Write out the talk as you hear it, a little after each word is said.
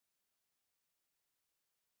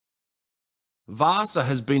Vasa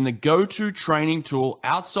has been the go-to training tool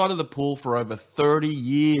outside of the pool for over 30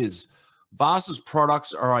 years. Vasa's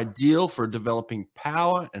products are ideal for developing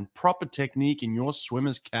power and proper technique in your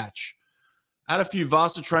swimmer's catch. Add a few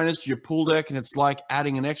Vasa trainers to your pool deck, and it's like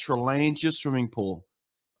adding an extra lane to your swimming pool.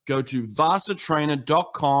 Go to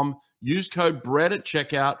vasatrainer.com, use code BRED at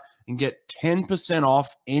checkout, and get 10%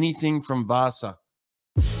 off anything from Vasa.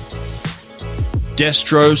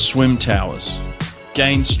 Destro Swim Towers.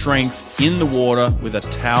 Gain strength in the water with a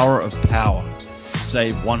tower of power.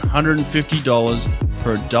 Save $150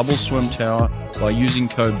 per double swim tower by using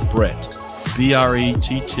code BRETT,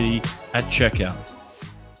 B-R-E-T-T, at checkout.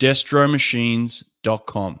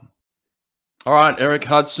 DestroMachines.com. All right, Eric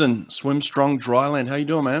Hudson, SwimStrong Dryland. How you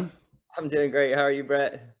doing, man? I'm doing great. How are you,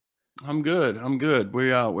 Brett? I'm good.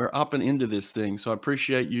 We're up and into this thing, so I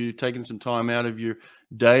appreciate you taking some time out of your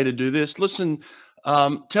day to do this. Listen,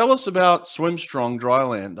 tell us about SwimStrong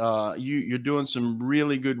Dryland. You're doing some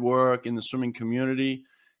really good work in the swimming community,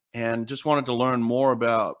 and just wanted to learn more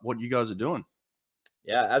about what you guys are doing.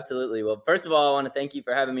 Yeah, absolutely. Well, first of all, I want to thank you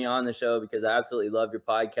for having me on the show, because I absolutely love your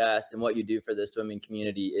podcast, and what you do for the swimming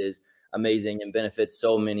community is amazing and benefits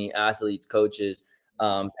so many athletes, coaches,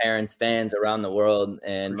 parents, fans around the world,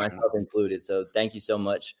 and myself included. So thank you so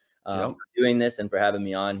much for doing this and for having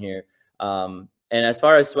me on here. And as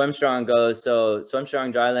far as SwimStrong goes, so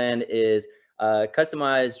SwimStrong Dryland is a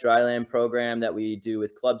customized dryland program that we do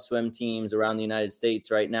with club swim teams around the United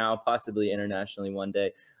States right now, possibly internationally one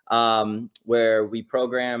day, where we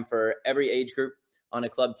program for every age group on a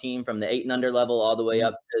club team, from the 8 and under level all the way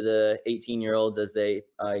up to the 18-year-olds as they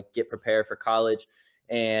get prepared for college.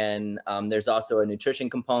 And there's also a nutrition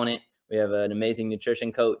component. We have an amazing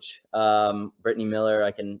nutrition coach, Brittany Miller.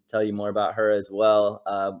 I can tell you more about her as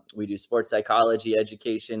well. We do sports psychology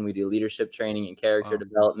education. We do leadership training and character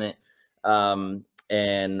development,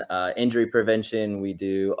 and injury prevention. We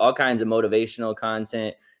do all kinds of motivational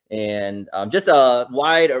content, and just a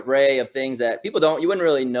wide array of things that you wouldn't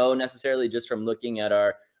really know necessarily just from looking at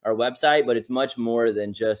our website, but it's much more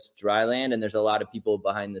than just Dryland. And there's a lot of people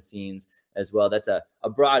behind the scenes as well. That's a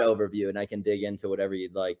broad overview, and I can dig into whatever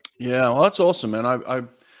you'd like. Yeah, well, that's awesome, man. I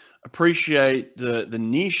appreciate the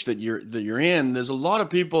niche that you're in. There's a lot of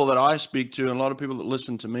people that I speak to, and a lot of people that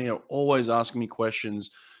listen to me are always asking me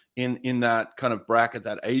questions in that kind of bracket,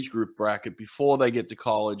 that age group bracket, before they get to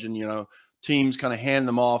college. And, teams kind of hand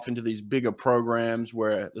them off into these bigger programs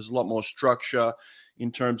where there's a lot more structure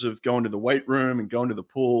in terms of going to the weight room and going to the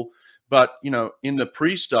pool. But, in the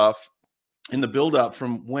pre-stuff, in the build-up,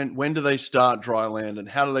 from when do they start Dryland, and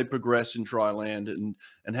how do they progress in Dryland,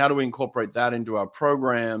 and how do we incorporate that into our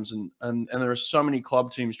programs? And there are so many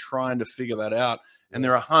club teams trying to figure that out, and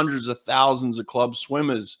there are hundreds of thousands of club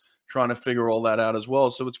swimmers trying to figure all that out as well.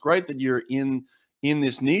 So it's great that you're in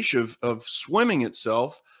this niche of swimming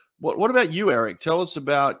itself. What about you, Eric? Tell us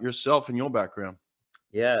about yourself and your background.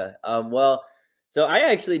 Yeah, well, so I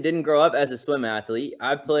actually didn't grow up as a swim athlete.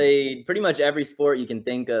 I played pretty much every sport you can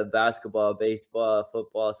think of: basketball, baseball,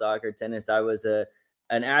 football, soccer, tennis. I was an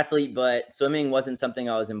athlete, but swimming wasn't something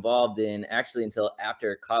I was involved in actually until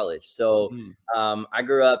after college. So I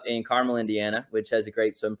grew up in Carmel, Indiana, which has a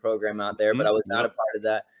great swim program out there, but I was not a part of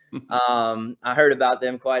that. I heard about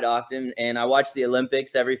them quite often, and I watched the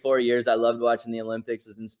Olympics every 4 years. I loved watching the Olympics,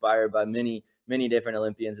 was inspired by many, many different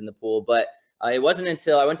Olympians in the pool. But it wasn't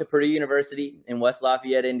until I went to Purdue University in West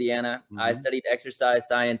Lafayette, Indiana. I studied exercise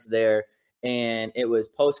science there, and it was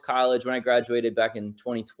post-college when I graduated back in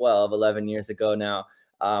 2012, 11 years ago now.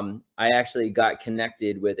 I actually got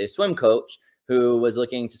connected with a swim coach who was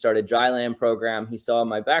looking to start a Dryland program. He saw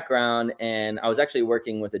my background, and I was actually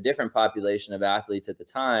working with a different population of athletes at the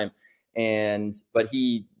time. But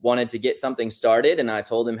he wanted to get something started, and I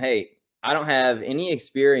told him, hey, I don't have any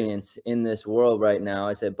experience in this world right now.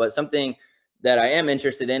 I said, but something that I am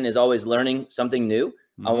interested in is always learning something new.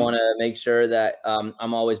 I want to make sure that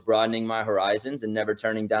I'm always broadening my horizons and never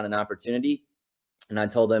turning down an opportunity. And I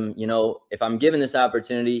told him, if I'm given this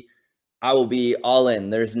opportunity, I will be all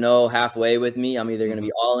in. There's no halfway with me. I'm either going to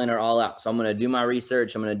be all in or all out. So I'm going to do my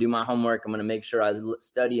research. I'm going to do my homework. I'm going to make sure I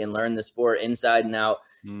study and learn the sport inside and out,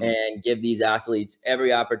 and give these athletes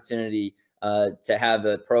every opportunity to have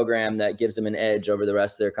a program that gives them an edge over the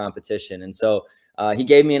rest of their competition. And so he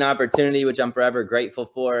gave me an opportunity, which I'm forever grateful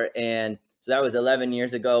for. And so that was 11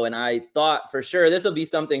 years ago. And I thought for sure this will be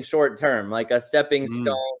something short term, like a stepping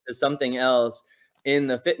stone to something else in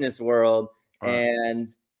the fitness world. And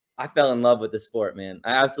I fell in love with the sport, man.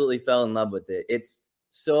 I absolutely fell in love with it. It's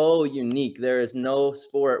so unique. There is no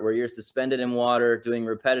sport where you're suspended in water, doing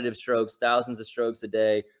repetitive strokes, thousands of strokes a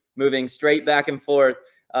day, moving straight back and forth,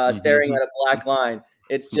 staring at a black line.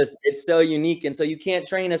 it's so unique. And so you can't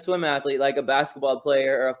train a swim athlete like a basketball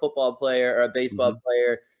player or a football player or a baseball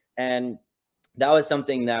player. And that was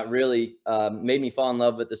something that really made me fall in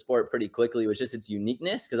love with the sport pretty quickly, was just its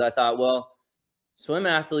uniqueness. Because I thought, well, swim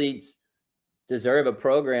athletes deserve a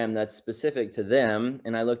program that's specific to them.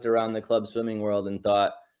 And I looked around the club swimming world and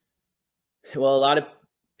thought, well, a lot of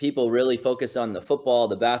people really focus on the football,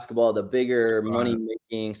 the basketball, the bigger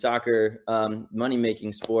money-making soccer,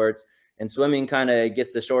 money-making sports, and swimming kind of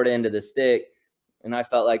gets the short end of the stick. And I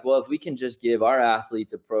felt like, well, if we can just give our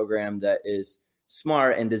athletes a program that is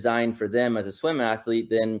smart and designed for them as a swim athlete,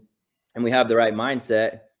 then, and we have the right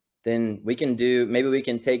mindset, then maybe we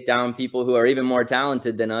can take down people who are even more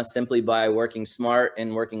talented than us simply by working smart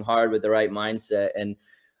and working hard with the right mindset. And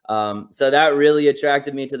so that really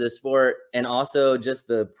attracted me to the sport, and also just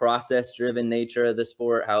the process-driven nature of the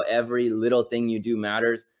sport, how every little thing you do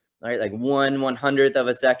matters, right? Like 1/100th of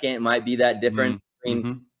a second might be that difference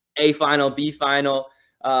between A final, B final,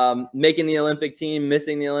 making the Olympic team,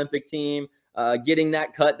 missing the Olympic team, getting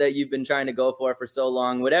that cut that you've been trying to go for so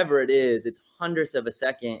long. Whatever it is, it's hundredths of a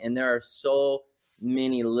second, and there are so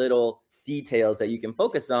many little details that you can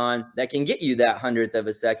focus on that can get you that 100th of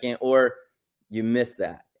a second, or you miss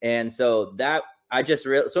that. And so that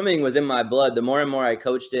swimming was in my blood. The more and more I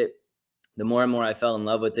coached it, the more and more I fell in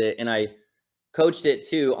love with it. And I coached it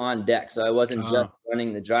too on deck. So I wasn't just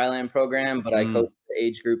running the Dryland program, but I coached the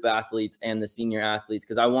age group athletes and the senior athletes,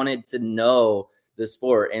 because I wanted to know the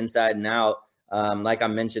sport inside and out. Like I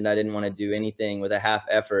mentioned, I didn't want to do anything with a half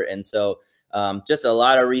effort. And so just a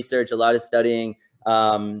lot of research, a lot of studying,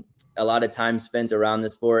 a lot of time spent around the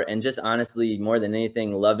sport, and just honestly, more than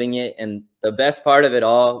anything, loving it. And the best part of it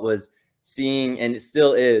all was seeing, and it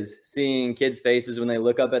still is, seeing kids' faces when they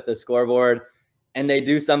look up at the scoreboard and they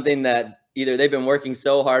do something that either they've been working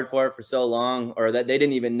so hard for so long, or that they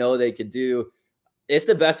didn't even know they could do. It's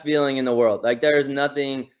the best feeling in the world. Like, there's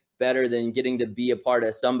nothing better than getting to be a part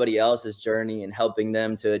of somebody else's journey and helping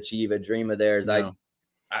them to achieve a dream of theirs.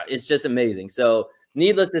 It's just amazing. So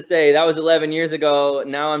needless to say, that was 11 years ago.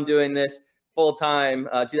 Now I'm doing this full time.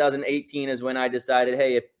 2018 is when I decided,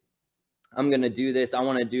 hey, if I'm going to do this, I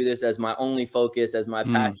want to do this as my only focus, as my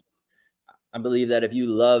passion. I believe that if you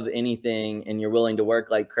love anything and you're willing to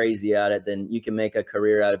work like crazy at it, then you can make a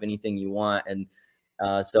career out of anything you want. And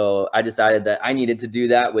so I decided that I needed to do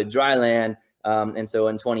that with Dryland. And so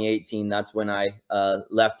in 2018, that's when I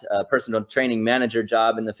left a personal training manager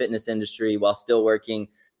job in the fitness industry while still working,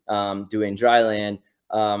 doing Dryland,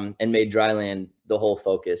 and made Dryland the whole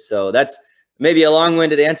focus. So that's maybe a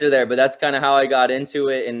long-winded answer there, but that's kind of how I got into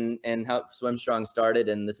it, and how SwimStrong started.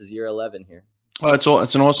 And this is year 11 here. Well,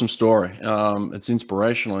 it's an awesome story. It's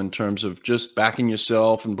inspirational in terms of just backing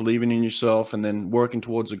yourself and believing in yourself, and then working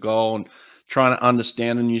towards a goal and trying to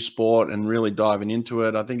understand a new sport and really diving into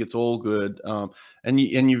it. I think it's all good. And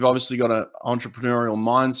you've obviously got an entrepreneurial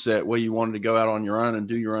mindset where you wanted to go out on your own and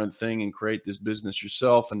do your own thing and create this business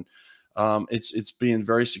yourself. And it's being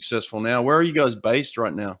very successful now. Where are you guys based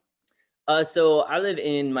right now? So I live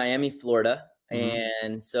in Miami, Florida.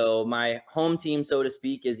 And so my home team, so to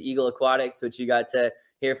speak, is Eagle Aquatics, which you got to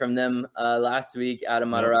hear from them last week. Adam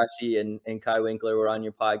Matarachi and Kai Winkler were on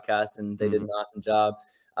your podcast, and they did an awesome job.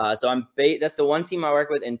 So that's the one team I work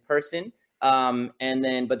with in person.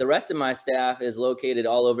 But the rest of my staff is located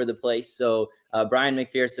all over the place. So Brian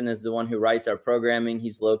McPherson is the one who writes our programming.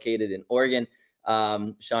 He's located in Oregon.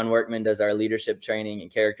 Sean Workman does our leadership training and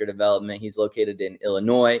character development. He's located in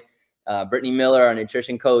Illinois. Brittany Miller, our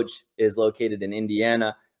nutrition coach, is located in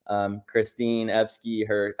Indiana. Christine Epsky,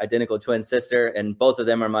 her identical twin sister, and both of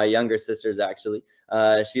them are my younger sisters, actually.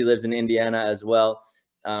 She lives in Indiana as well.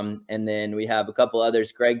 And then we have a couple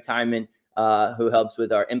others. Greg Timon, who helps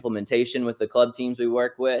with our implementation with the club teams we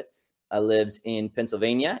work with, lives in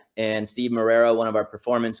Pennsylvania. And Steve Marrero, one of our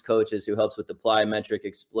performance coaches who helps with the plyometric,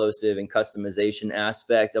 explosive, and customization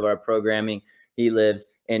aspect of our programming, he lives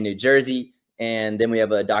in New Jersey. And then we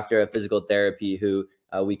have a doctor of physical therapy who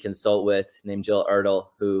we consult with, named Jill Ertl,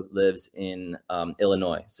 who lives in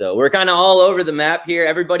Illinois. So we're kind of all over the map here.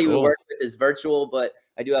 Everybody we work with is virtual, but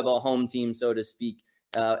I do have a home team, so to speak,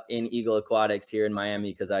 in Eagle Aquatics here in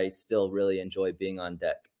Miami, because I still really enjoy being on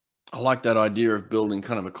deck. I like that idea of building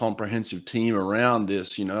kind of a comprehensive team around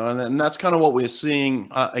this, and that's kind of what we're seeing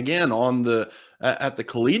again at the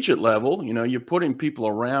collegiate level. You're putting people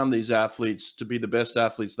around these athletes to be the best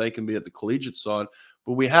athletes they can be at the collegiate side,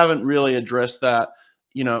 but we haven't really addressed that,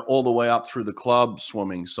 all the way up through the club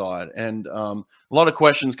swimming side. And a lot of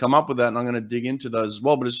questions come up with that, and I'm going to dig into those as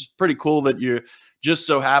well. But it's pretty cool that you just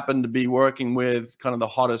so happen to be working with kind of the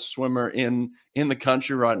hottest swimmer in the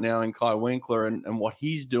country right now, in Kai Winkler, and what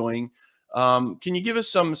he's doing. Can you give us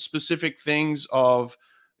some specific things of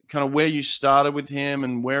kind of where you started with him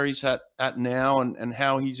and where he's at now, and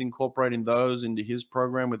how he's incorporating those into his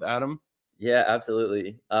program with Adam? Yeah,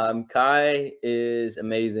 absolutely. Kai is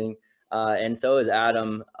amazing. And so is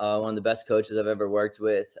Adam, one of the best coaches I've ever worked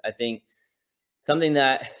with. I think something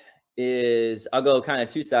that is, I'll go kind of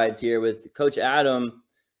two sides here with Coach Adam.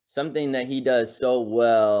 Something that he does so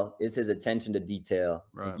well is his attention to detail.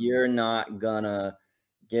 Right. You're not gonna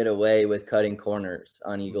get away with cutting corners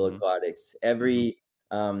on Eagle Aquatics.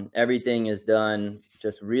 Everything is done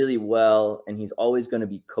just really well, and he's always going to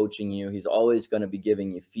be coaching you. He's always going to be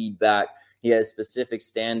giving you feedback. He has specific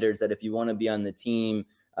standards that if you want to be on the team,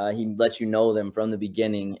 he lets you know them from the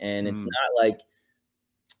beginning. And it's not like,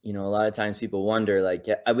 a lot of times people wonder, like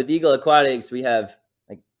with Eagle Aquatics, we have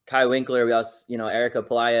like Kai Winkler. We also, Erica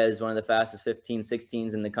Palaya is one of the fastest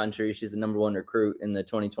 15-16s in the country. She's the #1 recruit in the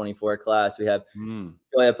 2024 class. We have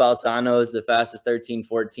Joya Palsano is the fastest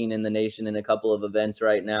 13-14 in the nation in a couple of events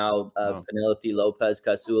right now. Penelope Lopez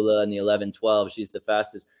Casula in the 11-12. She's the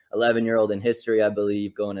fastest 11-year-old in history, I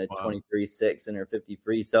believe, going to 23.6 in her 50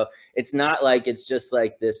 free. So it's not like it's just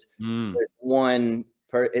like this. There's one.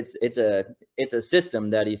 It's a system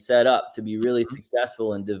that he set up to be really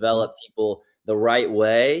successful and develop people the right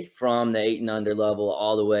way from the 8 and under level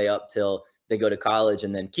all the way up till they go to college,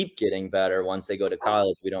 and then keep getting better once they go to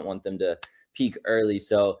college. We don't want them to peak early.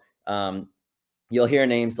 So you'll hear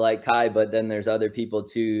names like Kai, but then there's other people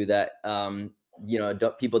too that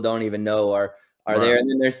people don't even know are there. And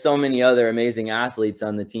then there's so many other amazing athletes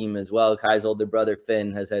on the team as well. Kai's older brother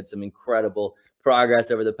Finn has had some incredible progress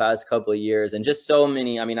over the past couple of years, and just so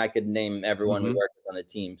many. I mean, I could name everyone we work with on the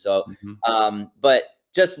team. So, but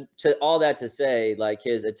just to all that to say, like,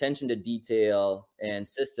 his attention to detail and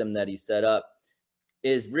system that he set up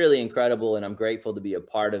is really incredible, and I'm grateful to be a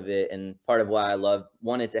part of it. And part of why I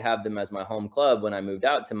wanted to have them as my home club when I moved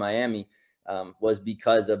out to Miami was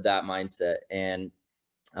because of that mindset. And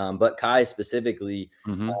but Kai specifically,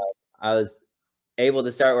 I was able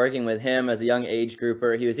to start working with him as a young age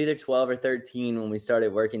grouper. He was either 12 or 13 when we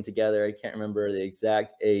started working together. I can't remember the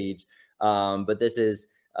exact age, but this is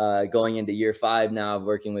going into year 5 now of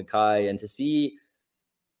working with Kai. And to see,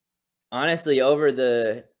 honestly, over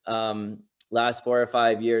the last 4 or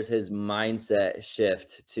 5 years, his mindset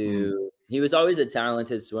shift to, he was always a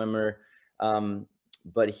talented swimmer,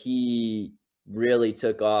 but he really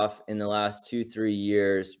took off in the last 2-3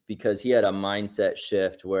 years because he had a mindset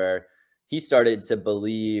shift where he started to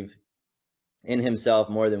believe in himself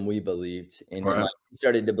more than we believed in him. He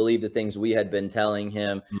started to believe the things we had been telling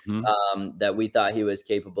him that we thought he was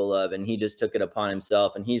capable of, and he just took it upon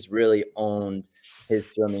himself, and he's really owned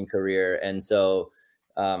his swimming career. And so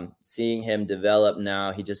seeing him develop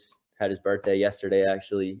now, he just had his birthday yesterday,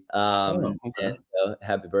 actually. And so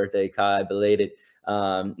happy birthday, Kai, belated.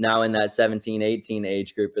 Now in that 17-18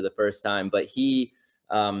 age group for the first time. But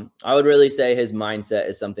I would really say his mindset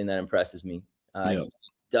is something that impresses me. He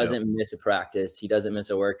doesn't miss a practice. He doesn't miss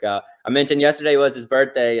a workout. I mentioned yesterday was his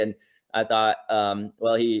birthday, and I thought,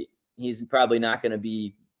 well, he's probably not going to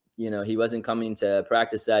be, he wasn't coming to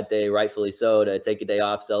practice that day, rightfully so, to take a day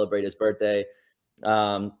off, celebrate his birthday.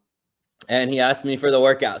 And he asked me for the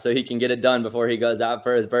workout so he can get it done before he goes out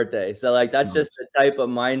for his birthday. So like, that's just the type of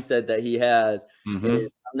mindset that he has. I'm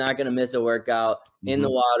not going to miss a workout in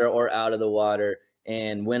the water or out of the water.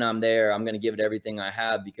 And when I'm there, I'm going to give it everything I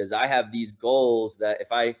have, because I have these goals that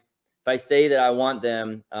if I say that I want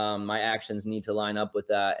them, my actions need to line up with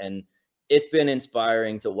that. And it's been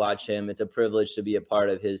inspiring to watch him. It's a privilege to be a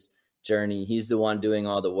part of his journey. He's the one doing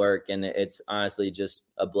all the work, and it's honestly just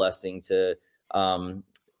a blessing to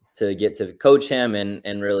get to coach him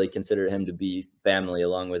and really consider him to be family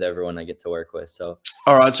along with everyone I get to work with. So,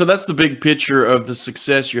 all right. So that's the big picture of the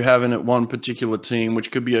success you're having at one particular team,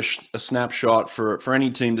 which could be a snapshot for any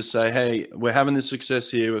team to say, hey, we're having this success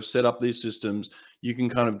here. We've set up these systems. You can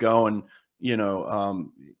kind of go and,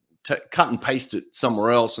 cut and paste it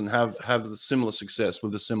somewhere else and have the similar success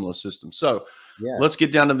with a similar system. So let's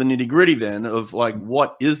get down to the nitty gritty then of like,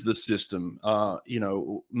 what is the system?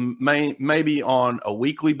 Maybe on a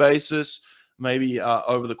weekly basis, maybe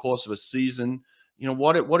over the course of a season.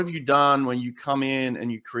 What have you done when you come in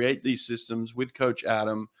and you create these systems with Coach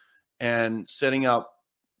Adam and setting up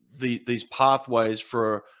these pathways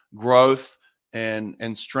for growth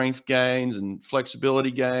and strength gains and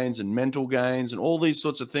flexibility gains and mental gains and all these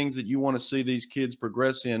sorts of things that you want to see these kids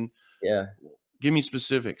progress in? Yeah. Give me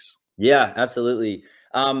specifics. Yeah, absolutely.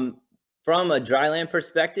 From a dryland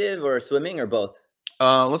perspective or swimming or both?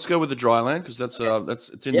 Let's go with the dryland, because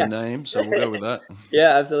it's in the name. So we'll go with that.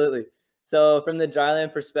 Yeah, absolutely. So from the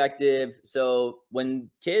Dryland perspective, so when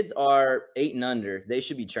kids are 8 and under, they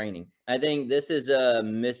should be training. I think this is a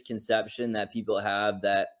misconception that people have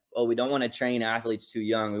that, oh, we don't want to train athletes too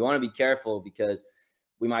young. We want to be careful because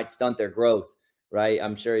we might stunt their growth, right?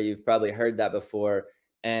 I'm sure you've probably heard that before.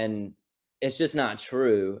 And it's just not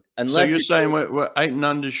true. So Unless you're you're saying we're 8 and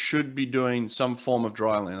under should be doing some form of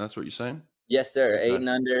dryland. That's what you're saying? Yes, sir. Okay. 8 and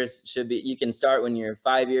unders should be, you can start when you're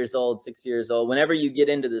 5 years old, 6 years old. Whenever you get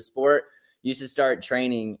into the sport, you should start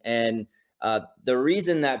training. And the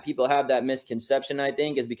reason that people have that misconception, I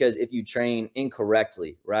think, is because if you train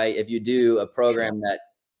incorrectly, right? If you do a program that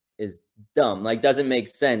is dumb, like doesn't make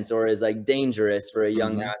sense or is like dangerous for a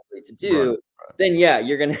young athlete to do, then yeah,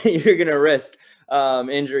 you're gonna risk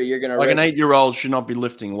injury. You're gonna like risk an 8-year-old should not be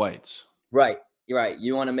lifting weights. Right. You're right.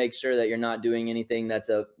 You want to make sure that you're not doing anything that's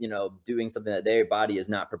doing something that their body is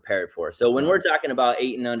not prepared for. So when we're talking about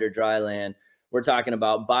 8 and under dryland, we're talking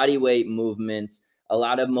about body weight movements, a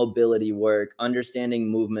lot of mobility work, understanding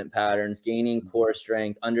movement patterns, gaining core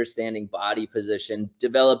strength, understanding body position,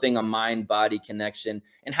 developing a mind-body connection,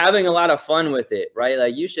 and having a lot of fun with it, right?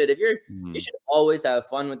 Like you should always have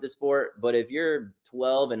fun with the sport, but if you're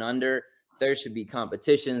 12 and under, there should be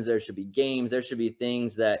competitions, there should be games, there should be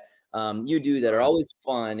things that you do that are always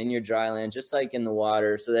fun in your dryland, just like in the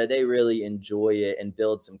water, so that they really enjoy it and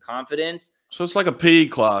build some confidence. So it's like a PE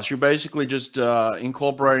class. You're basically just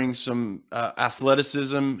incorporating some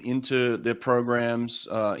athleticism into their programs,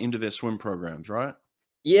 into their swim programs, right?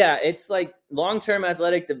 Yeah, it's like long-term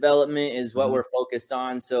athletic development is what we're focused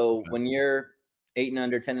on. So when you're 8 and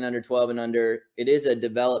under, 10 and under, 12 and under, it is a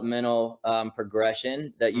developmental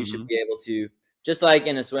progression that you should be able to, just like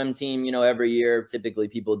in a swim team, every year, typically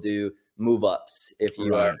people do move ups if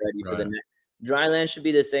you are ready for the next. Dryland should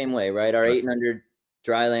be the same way, right? Our 8 and under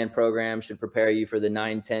dryland program should prepare you for the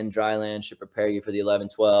 9-10 dryland, should prepare you for the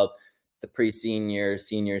 11-12, the pre-senior,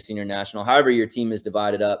 senior national, however your team is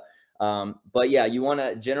divided up. But yeah, you want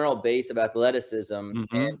a general base of athleticism.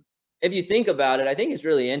 And if you think about it, I think it's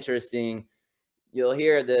really interesting. You'll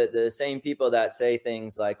hear the same people that say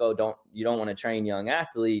things like, oh, you don't want to train young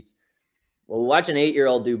athletes. Well, watch an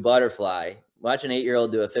 8-year-old do butterfly. Watch an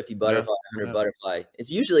 8-year-old do a 50 butterfly, 100 butterfly.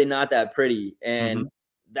 It's usually not that pretty. And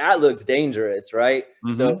that looks dangerous, right?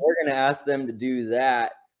 So if we're going to ask them to do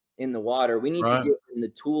that in the water, we need to give them the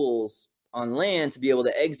tools on land to be able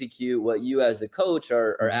to execute what you as the coach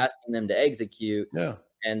are asking them to execute. Yeah.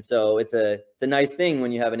 And so it's a nice thing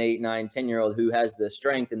when you have an 8, 9, 10-year-old who has the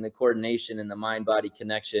strength and the coordination and the mind-body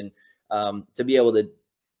connection to be able to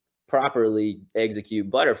properly execute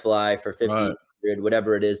butterfly for 50, 100,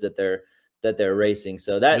 whatever it is that they're racing.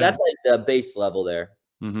 So that's like the base level there.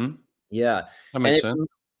 Yeah. That makes sense.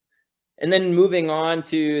 And then moving on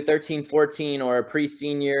to 13, 14 or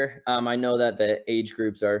pre-senior, I know that the age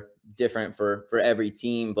groups are different for every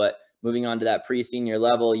team, but moving on to that pre-senior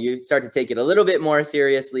level, you start to take it a little bit more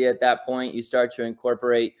seriously at that point. You start to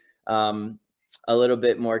incorporate a little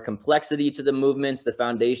bit more complexity to the movements. The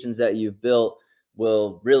foundations that you've built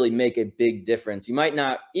will really make a big difference. You might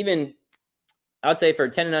not even, I would say for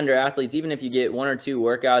 10 and under athletes, even if you get 1 or 2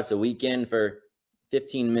 workouts a weekend for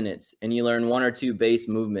 15 minutes and you learn 1 or 2 base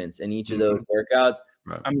movements in each of those workouts,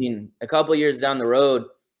 I mean, a couple of years down the road,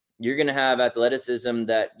 you're going to have athleticism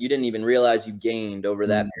that you didn't even realize you gained over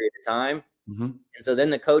that period of time. And so then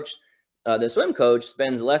the coach, the swim coach,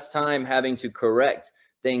 spends less time having to correct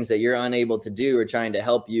things that you're unable to do or trying to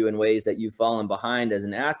help you in ways that you've fallen behind as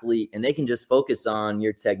an athlete. And they can just focus on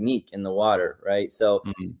your technique in the water, right? So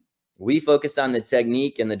we focus on the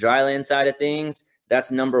technique and the dryland side of things.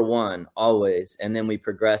 That's number one always. And then we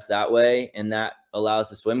progress that way. And that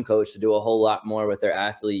allows the swim coach to do a whole lot more with their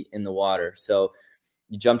athlete in the water. So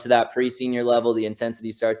you jump to that pre-senior level, the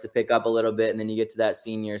intensity starts to pick up a little bit. And then you get to that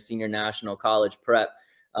senior national, college prep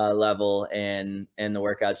level, and the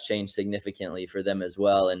workouts change significantly for them as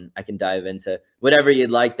well. And I can dive into whatever you'd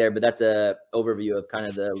like there, but that's a overview of kind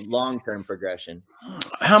of the long-term progression.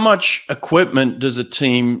 How much equipment does a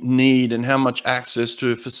team need, and how much access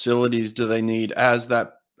to facilities do they need as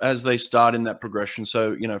they start in that progression?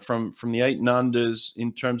 So, from the 8 and unders,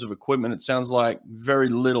 in terms of equipment, it sounds like very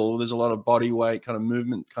little. There's a lot of body weight kind of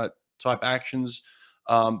movement type actions,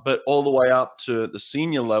 but all the way up to the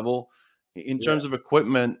senior level, in terms of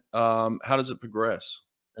equipment, how does it progress?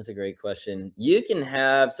 That's a great question. You can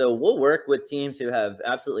have, so we'll work with teams who have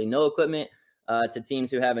absolutely no equipment to teams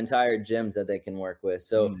who have entire gyms that they can work with.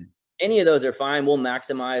 So any of those are fine. We'll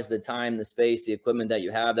maximize the time, the space, the equipment that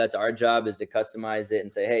you have. That's our job, is to customize it and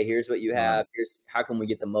say, hey, here's what you have. Here's how can we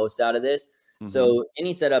get the most out of this. So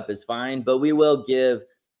any setup is fine, but we will give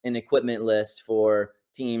an equipment list for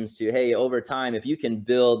teams to, hey, over time, if you can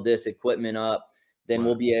build this equipment up, then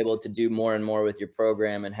we'll Right. be able to do more and more with your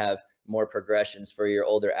program and have more progressions for your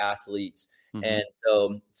older athletes. And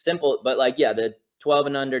so simple, but like, yeah, the 12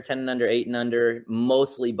 and under, 10 and under, 8 and under,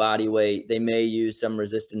 mostly body weight. They may use some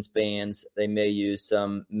resistance bands. They may use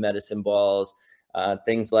some medicine balls,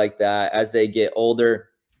 things like that. As they get older,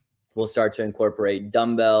 we'll start to incorporate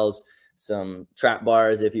dumbbells, some trap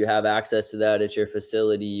bars. If you have access to that at your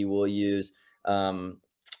facility, we'll use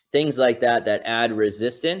things like that that add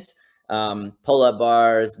resistance. Pull-up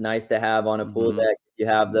bars, nice to have on a pool deck. You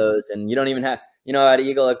have those, and you don't even have, at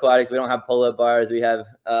Eagle Aquatics, we don't have pull-up bars. We have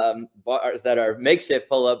bars that are makeshift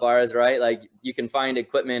pull-up bars, right? Like you can find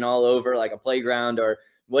equipment all over, like a playground or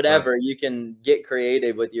whatever. Right. You can get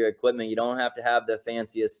creative with your equipment. You don't have to have the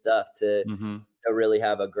fanciest stuff to really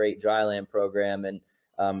have a great Dryland program. And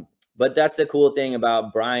but that's the cool thing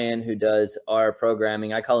about Brian, who does our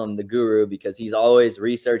programming. I call him the guru because he's always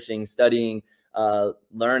researching, studying,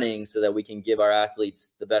 learning so that we can give our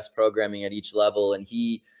athletes the best programming at each level. And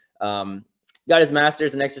he got his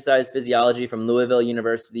master's in exercise physiology from Louisville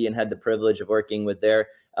University and had the privilege of working with their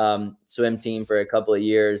swim team for a couple of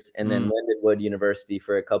years, and then Lindenwood University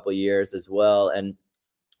for a couple of years as well. And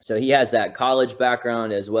so he has that college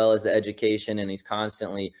background as well as the education, and he's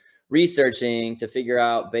constantly researching to figure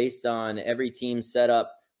out, based on every team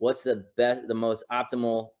setup, what's the best, the most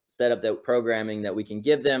optimal setup, that programming that we can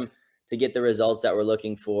give them to get the results that we're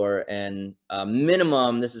looking for. And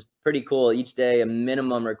minimum, this is pretty cool, each day a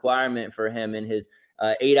minimum requirement for him in his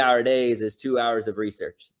 8-hour days is 2 hours of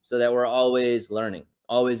research, so that we're always learning,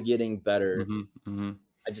 always getting better.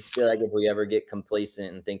 I just feel like if we ever get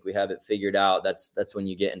complacent and think we have it figured out, that's when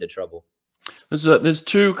you get into trouble. There's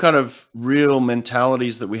two kind of real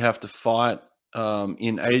mentalities that we have to fight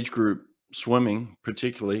in age group swimming,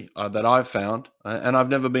 particularly that I've found. And I've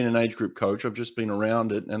never been an age group coach. I've just been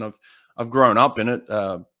around it, and I've grown up in it.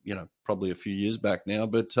 Probably a few years back now,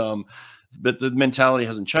 but the mentality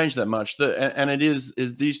hasn't changed that much. And it is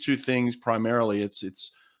these two things primarily.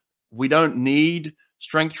 It's we don't need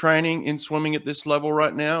strength training in swimming at this level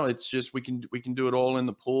right now. It's just we can do it all in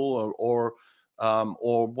the pool, or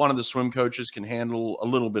one of the swim coaches can handle a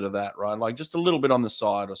little bit of that, right? Like just a little bit on the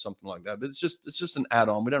side or something like that. But it's just an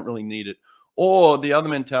add-on. We don't really need it. Or the other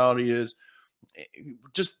mentality is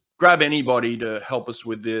just grab anybody to help us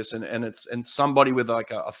with this, and somebody with like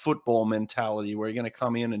a football mentality where you're going to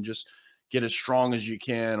come in and just get as strong as you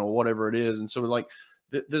can or whatever it is. And so like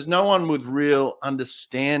there's no one with real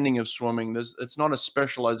understanding of swimming. It's not a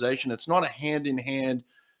specialization. It's not a hand-in-hand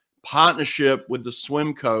partnership with the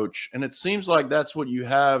swim coach. And it seems like that's what you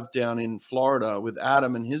have down in Florida with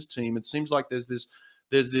Adam and his team. It seems like there's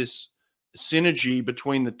this synergy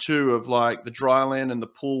between the two of like the Dryland and the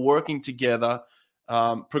pool working together,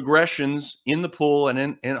 progressions in the pool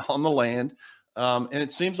and on the land. And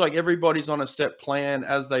it seems like everybody's on a set plan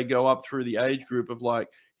as they go up through the age group of like,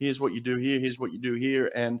 here's what you do here, here's what you do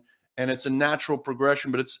here. And it's a natural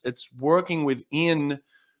progression, but it's working within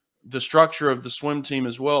the structure of the swim team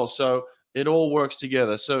as well. So it all works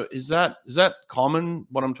together. So is that common,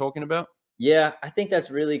 what I'm talking about? Yeah, I think that's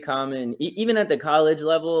really common, even at the college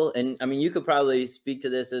level. And I mean, you could probably speak to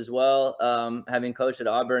this as well, having coached at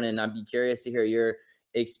Auburn, and I'd be curious to hear your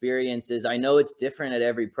experiences. I know it's different at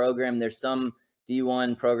every program. There's some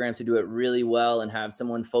D1 programs who do it really well and have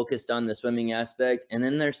someone focused on the swimming aspect. And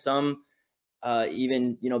then there's some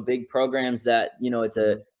even, big programs that, it's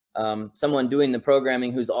a someone doing the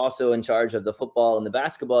programming who's also in charge of the football and the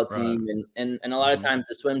basketball team. Right. And a lot of times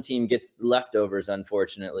the swim team gets leftovers,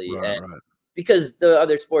 unfortunately. Right. Because the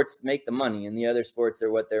other sports make the money, and the other sports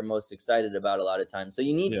are what they're most excited about a lot of times. So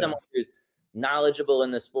you need someone who's knowledgeable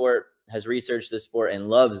in the sport, has researched the sport, and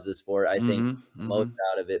loves the sport, I think, most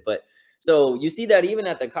out of it. But so you see that even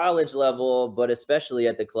at the college level, but especially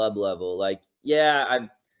at the club level. Like,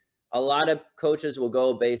 a lot of coaches will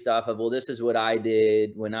go based off of, well, this is what I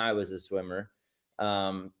did when I was a swimmer.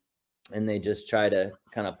 And they just try to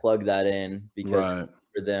kind of plug that in because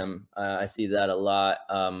for them, I see that a lot.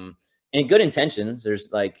 And good intentions. There's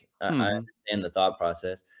like, I understand the thought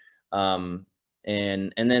process. And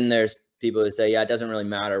then there's people who say, yeah, it doesn't really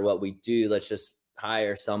matter what we do. Let's just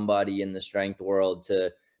hire somebody in the strength world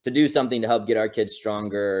to do something to help get our kids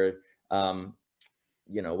stronger.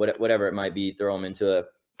 Whatever it might be, throw them into a,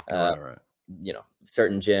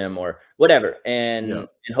 certain gym or whatever, and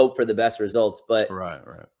hope for the best results. But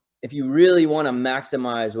if you really want to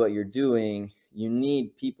maximize what you're doing, you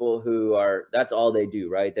need people who that's all they do,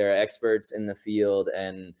 right? They're experts in the field,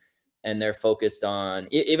 and they're focused on,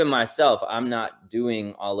 even myself, I'm not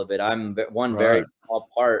doing all of it. I'm one very small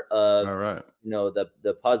part of,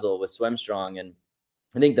 the puzzle with SwimStrong. And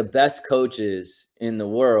I think the best coaches in the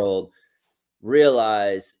world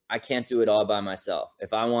realize I can't do it all by myself.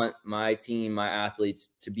 If I want my team, my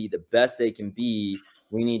athletes to be the best they can be,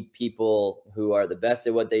 we need people who are the best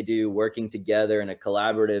at what they do, working together in a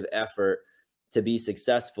collaborative effort to be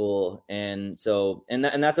successful. And so, and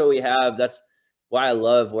that's what we have. That's why I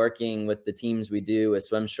love working with the teams we do with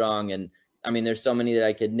SwimStrong. And I mean, there's so many that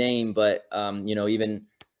I could name, but even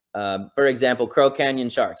for example, Crow Canyon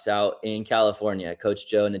Sharks out in California, Coach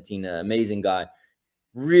Joe Natina, amazing guy,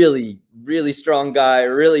 really, really strong guy,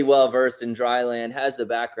 really well-versed in Dryland, has the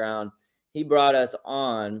background. He brought us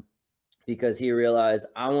on because he realized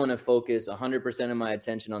I want to focus 100% of my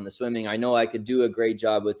attention on the swimming. I know I could do a great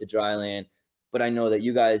job with the Dryland, but I know that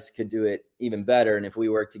you guys could do it even better. And if we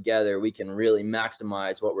work together, we can really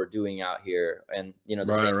maximize what we're doing out here. And,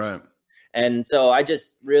 Right. And so I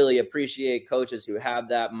just really appreciate coaches who have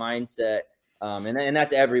that mindset. And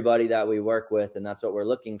that's everybody that we work with. And that's what we're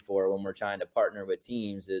looking for when we're trying to partner with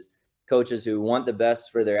teams, is coaches who want the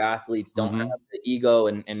best for their athletes, don't have the ego.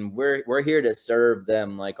 And we're here to serve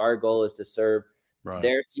them. Like, our goal is to serve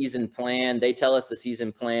their season plan. They tell us the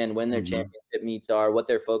season plan, when their championship meets are, what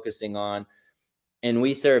they're focusing on. And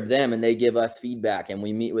we serve them, and they give us feedback, and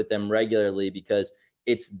we meet with them regularly because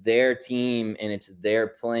it's their team and it's their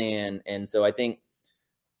plan. And so I think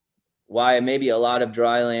why maybe a lot of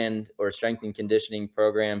Dryland or strength and conditioning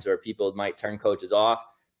programs or people might turn coaches off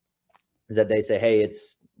is that they say, hey,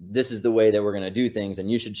 this is the way that we're going to do things, and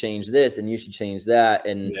you should change this and you should change that.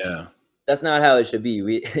 And that's not how it should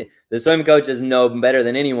be. The swim coaches know better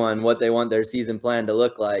than anyone what they want their season plan to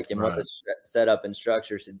look like and what the setup and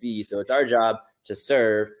structure should be. So it's our job to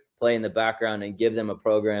serve, play in the background, and give them a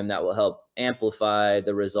program that will help amplify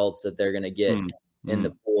the results that they're going to get in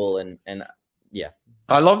the pool. And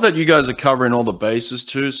I love that you guys are covering all the bases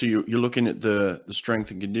too. So you're looking at the strength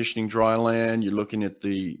and conditioning Dryland, you're looking at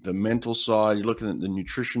the mental side, you're looking at the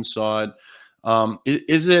nutrition side.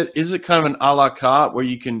 Is it kind of an a la carte where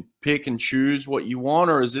you can pick and choose what you want,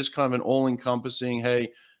 or is this kind of an all-encompassing,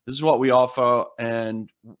 hey, this is what we offer,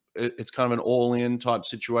 and it's kind of an all-in type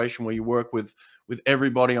situation where you work with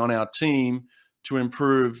everybody on our team to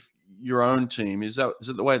improve your own team? Is it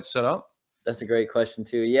the way it's set up? That's a great question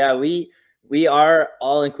too. Yeah, we are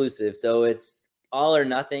all inclusive. So it's all or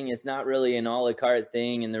nothing. It's not really an a la carte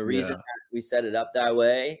thing. And the reason that we set it up that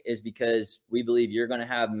way is because we believe you're going to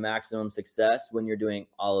have maximum success when you're doing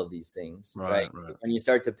all of these things, right? When you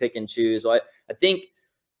start to pick and choose. So I think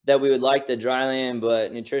that we would like the Dryland,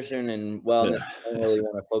 but nutrition and wellness, we don't really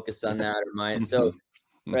want to focus on that or mind. So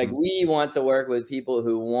like, we want to work with people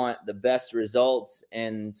who want the best results.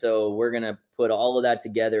 And so we're going to put all of that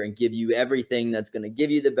together and give you everything that's going to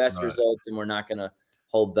give you the best results. And we're not going to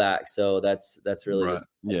hold back. So that's really,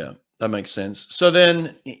 yeah, that makes sense. So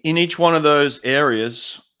then in each one of those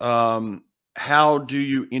areas, how do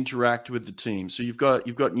you interact with the team? So you've got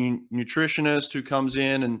nutritionist who comes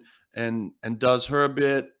in and does her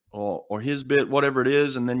bit or his bit, whatever it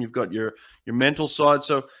is. And then you've got your mental side.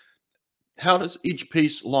 So how does each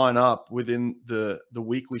piece line up within the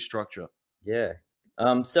weekly structure? Yeah.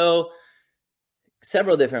 So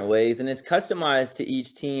several different ways, and it's customized to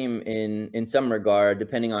each team in some regard,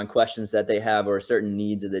 depending on questions that they have or certain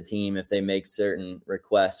needs of the team. If they make certain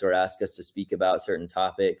requests or ask us to speak about certain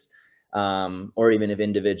topics, or even if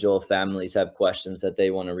individual families have questions that they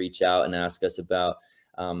want to reach out and ask us about.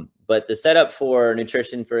 But the setup for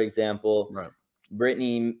nutrition, for example,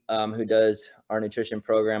 Brittany, who does our nutrition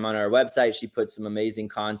program on our website, she puts some amazing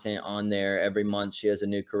content on there every month. She has a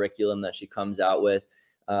new curriculum that she comes out with,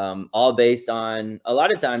 all based on, a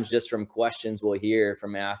lot of times, just from questions we'll hear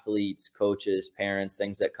from athletes, coaches, parents,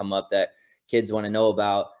 things that come up that kids want to know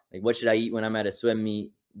about. Like, what should I eat when I'm at a swim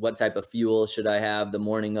meet? What type of fuel should I have the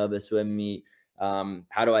morning of a swim meet?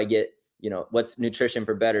 How do I get, what's nutrition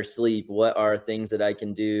for better sleep? What are things that I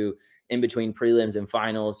can do in between prelims and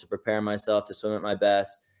finals to prepare myself to swim at my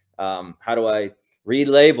best? How do I read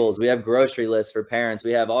labels? We have grocery lists for parents.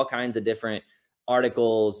 We have all kinds of different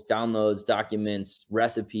articles, downloads, documents,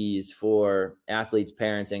 recipes for athletes,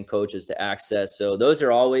 parents, and coaches to access. So those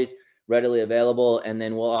are always readily available. And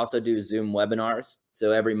then we'll also do Zoom webinars.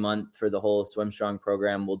 So every month for the whole SwimStrong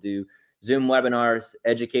program, we'll do Zoom webinars,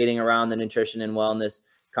 educating around the nutrition and wellness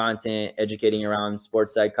content, educating around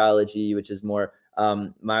sports psychology, which is more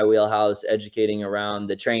my wheelhouse, educating around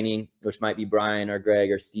the training, which might be Brian or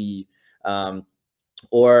Greg or Steve,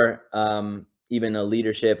 or even a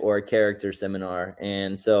leadership or a character seminar.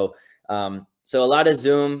 And so a lot of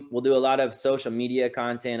Zoom. We'll do a lot of social media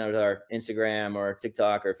content on our Instagram or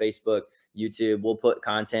TikTok or Facebook, YouTube. We'll put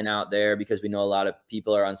content out there because we know a lot of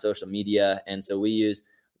people are on social media. And so we use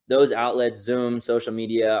those outlets, Zoom, social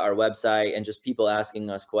media, our website, and just people asking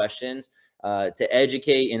us questions to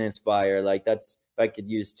educate and inspire. Like that's, if I could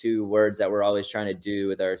use 2 words that we're always trying to do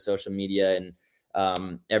with our social media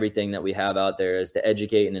and everything that we have out there, is to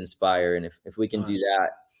educate and inspire. And if we can do that,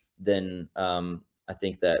 then I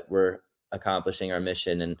think that we're accomplishing our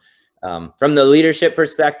mission. And from the leadership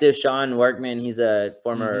perspective, Sean Workman, he's a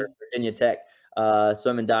former Virginia Tech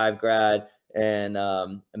swim and dive grad and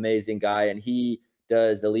amazing guy. And he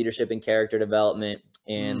does the leadership and character development,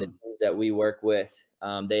 and the teams that we work with,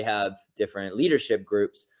 they have different leadership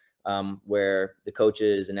groups where the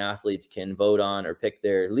coaches and athletes can vote on or pick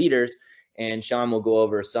their leaders. And Sean will go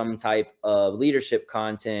over some type of leadership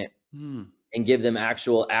content and give them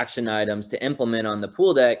actual action items to implement on the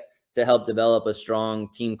pool deck to help develop a strong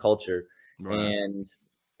team culture. Right.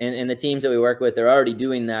 And the teams that we work with, they're already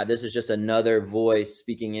doing that. This is just another voice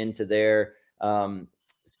speaking into their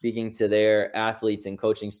athletes and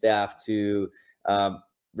coaching staff to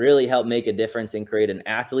really help make a difference and create an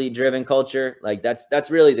athlete-driven culture. Like that's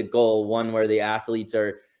really the goal. One where the athletes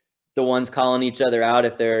are the ones calling each other out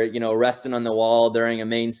if they're, resting on the wall during a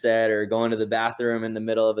main set or going to the bathroom in the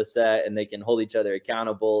middle of a set, and they can hold each other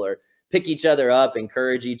accountable or pick each other up,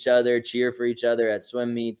 encourage each other, cheer for each other at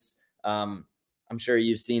swim meets. I'm sure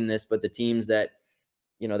you've seen this, but the teams that,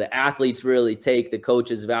 the athletes really take the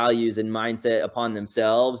coach's values and mindset upon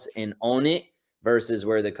themselves and own it, versus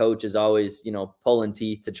where the coach is always, pulling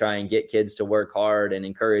teeth to try and get kids to work hard and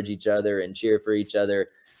encourage each other and cheer for each other.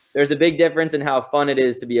 There's a big difference in how fun it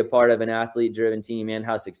is to be a part of an athlete-driven team and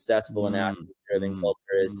how successful an athlete-driven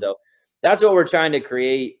culture is. So that's what we're trying to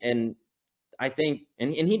create. And I think,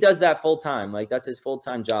 and he does that full time. Like that's his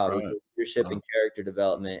full-time job, is leadership and character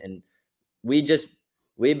development. And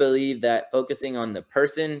we believe that focusing on the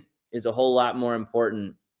person is a whole lot more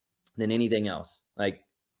important than anything else. Like,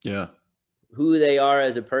 who they are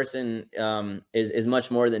as a person is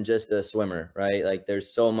much more than just a swimmer, right? Like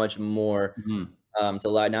there's so much more to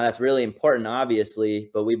life. Now that's really important,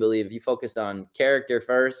 obviously, but we believe if you focus on character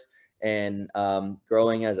first and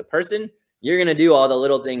growing as a person, you're going to do all the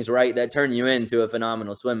little things right that turn you into a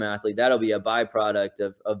phenomenal swim athlete. That'll be a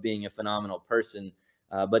byproduct of being a phenomenal person.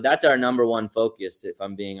 But that's our number one focus, if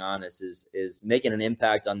I'm being honest, is making an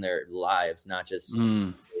impact on their lives, not just.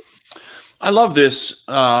 I love this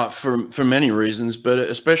for many reasons, but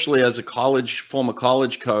especially as a former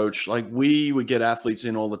college coach, like we would get athletes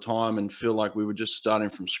in all the time and feel like we were just starting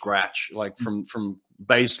from scratch, like from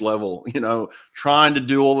base level, trying to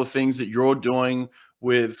do all the things that you're doing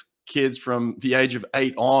with kids from the age of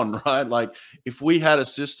 8 on, right? Like if we had a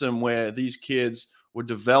system where these kids were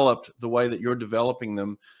developed the way that you're developing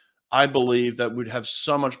them, I believe that we'd have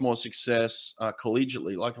so much more success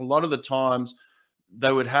collegiately. Like a lot of the times,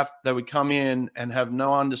 they would come in and have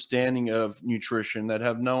no understanding of nutrition. They'd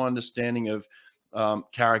have no understanding of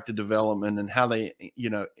character development and how they,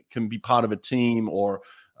 can be part of a team, or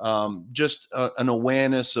just an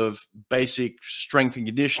awareness of basic strength and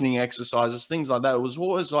conditioning exercises, things like that. It was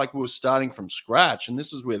always like we were starting from scratch. And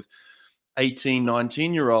this is with 18,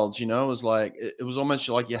 19-year-olds, it was like, it was almost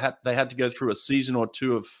like they had to go through a season or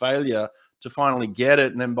 2 of failure to finally get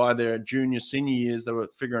it. And then by their junior, senior years, they were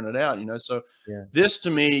figuring it out, So this to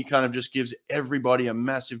me kind of just gives everybody a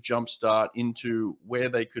massive jump start into where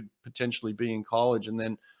they could potentially be in college. And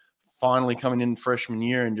then finally coming in freshman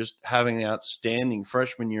year and just having an outstanding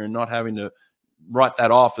freshman year and not having to write that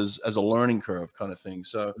off as a learning curve kind of thing.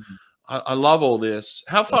 So I love all this.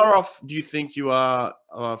 How far off do you think you are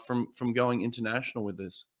from going international with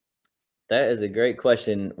this? That is a great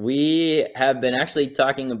question. We have been actually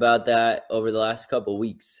talking about that over the last couple of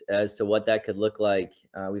weeks as to what that could look like.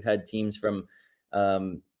 We've had teams from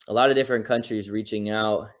a lot of different countries reaching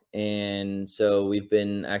out. And so we've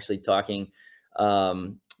been actually talking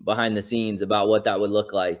behind the scenes about what that would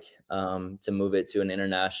look like to move it to an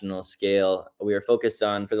international scale. We were focused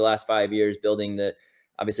on, for the last 5 years, building the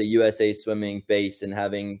obviously USA swimming base and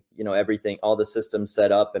having, everything, all the systems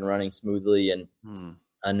set up and running smoothly.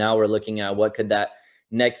 And now we're looking at what could that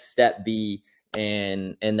next step be.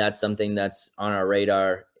 And that's something that's on our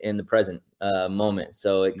radar in the present moment.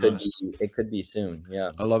 So it could be soon.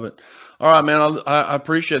 Yeah. I love it. All right, man. I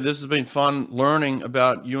appreciate it. This has been fun learning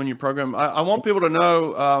about you and your program. I want people to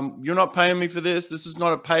know you're not paying me for this. This is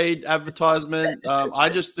not a paid advertisement. I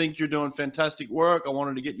just think you're doing fantastic work. I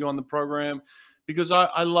wanted to get you on the program because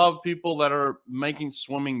I love people that are making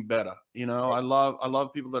swimming better. I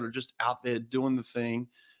love people that are just out there doing the thing.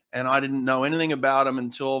 And I didn't know anything about them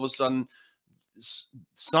until all of a sudden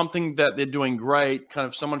something that they're doing great, kind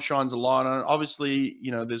of someone shines a light on it. Obviously,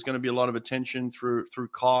 there's going to be a lot of attention through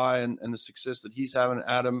Kai and the success that he's having,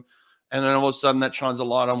 Adam. And then all of a sudden that shines a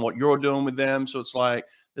light on what you're doing with them. So it's like,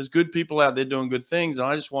 there's good people out there doing good things. And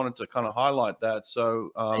I just wanted to kind of highlight that.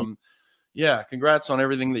 So, yeah, congrats on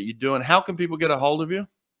everything that you do. And how can people get a hold of you?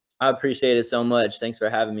 I appreciate it so much. Thanks for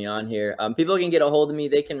having me on here. People can get a hold of me.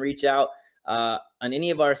 They can reach out on any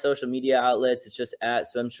of our social media outlets. It's just at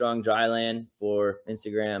SwimStrong Dryland for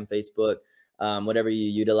Instagram, Facebook, whatever you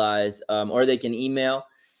utilize. Or they can email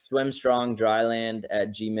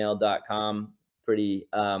swimstrongdryland@gmail.com. Pretty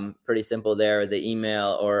simple there, the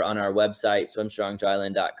email, or on our website,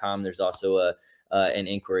 swimstrongdryland.com. There's also an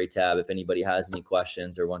inquiry tab if anybody has any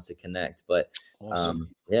questions or wants to connect. But awesome.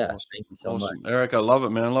 Thank you so much. Eric, I love it,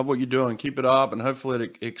 man. I love what you're doing. Keep it up, and hopefully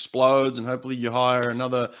it explodes, and hopefully you hire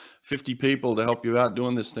another 50 people to help you out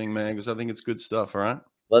doing this thing, man, because I think it's good stuff. All right.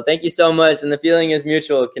 Well, thank you so much. And the feeling is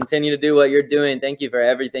mutual. Continue to do what you're doing. Thank you for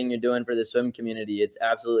everything you're doing for the swim community. It's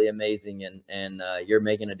absolutely amazing. And you're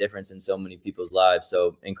making a difference in so many people's lives.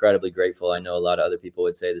 So incredibly grateful. I know a lot of other people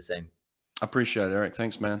would say the same. I appreciate it, Eric.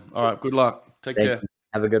 Thanks, man. All right. Good luck. Take care.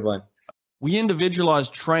 Have a good one. We individualize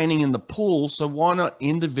training in the pool, so why not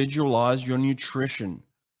individualize your nutrition?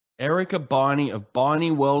 Erica Biney of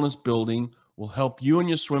Biney Wellness Building will help you and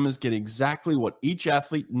your swimmers get exactly what each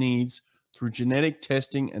athlete needs through genetic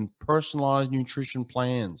testing and personalized nutrition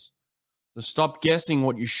plans. So stop guessing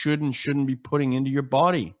what you should and shouldn't be putting into your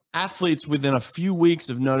body. Athletes within a few weeks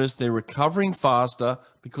have noticed they're recovering faster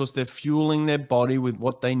because they're fueling their body with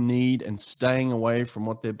what they need and staying away from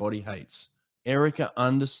what their body hates. Erica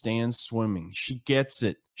understands swimming. She gets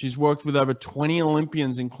it. She's worked with over 20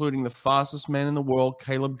 Olympians, including the fastest man in the world,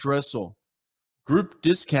 Caleb Dressel. Group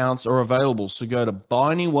discounts are available, so go to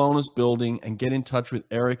Biney Wellness Building and get in touch with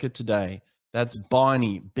Erica today. That's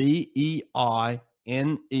Biney, BEINE,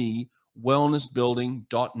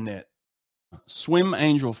 wellnessbuilding.net. Swim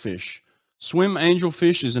Angelfish. Swim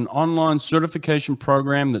Angelfish is an online certification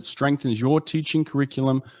program that strengthens your teaching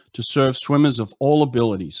curriculum to serve swimmers of all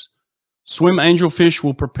abilities. Swim Angelfish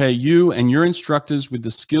will prepare you and your instructors with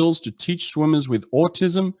the skills to teach swimmers with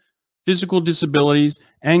autism, physical disabilities,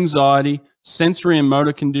 anxiety, sensory and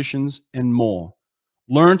motor conditions, and more.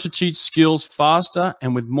 Learn to teach skills faster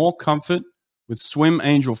and with more comfort with Swim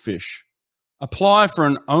Angelfish. Apply for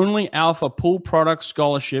an Only Alpha Pool Product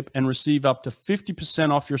Scholarship and receive up to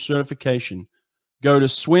 50% off your certification. Go to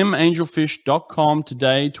swimangelfish.com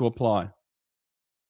today to apply.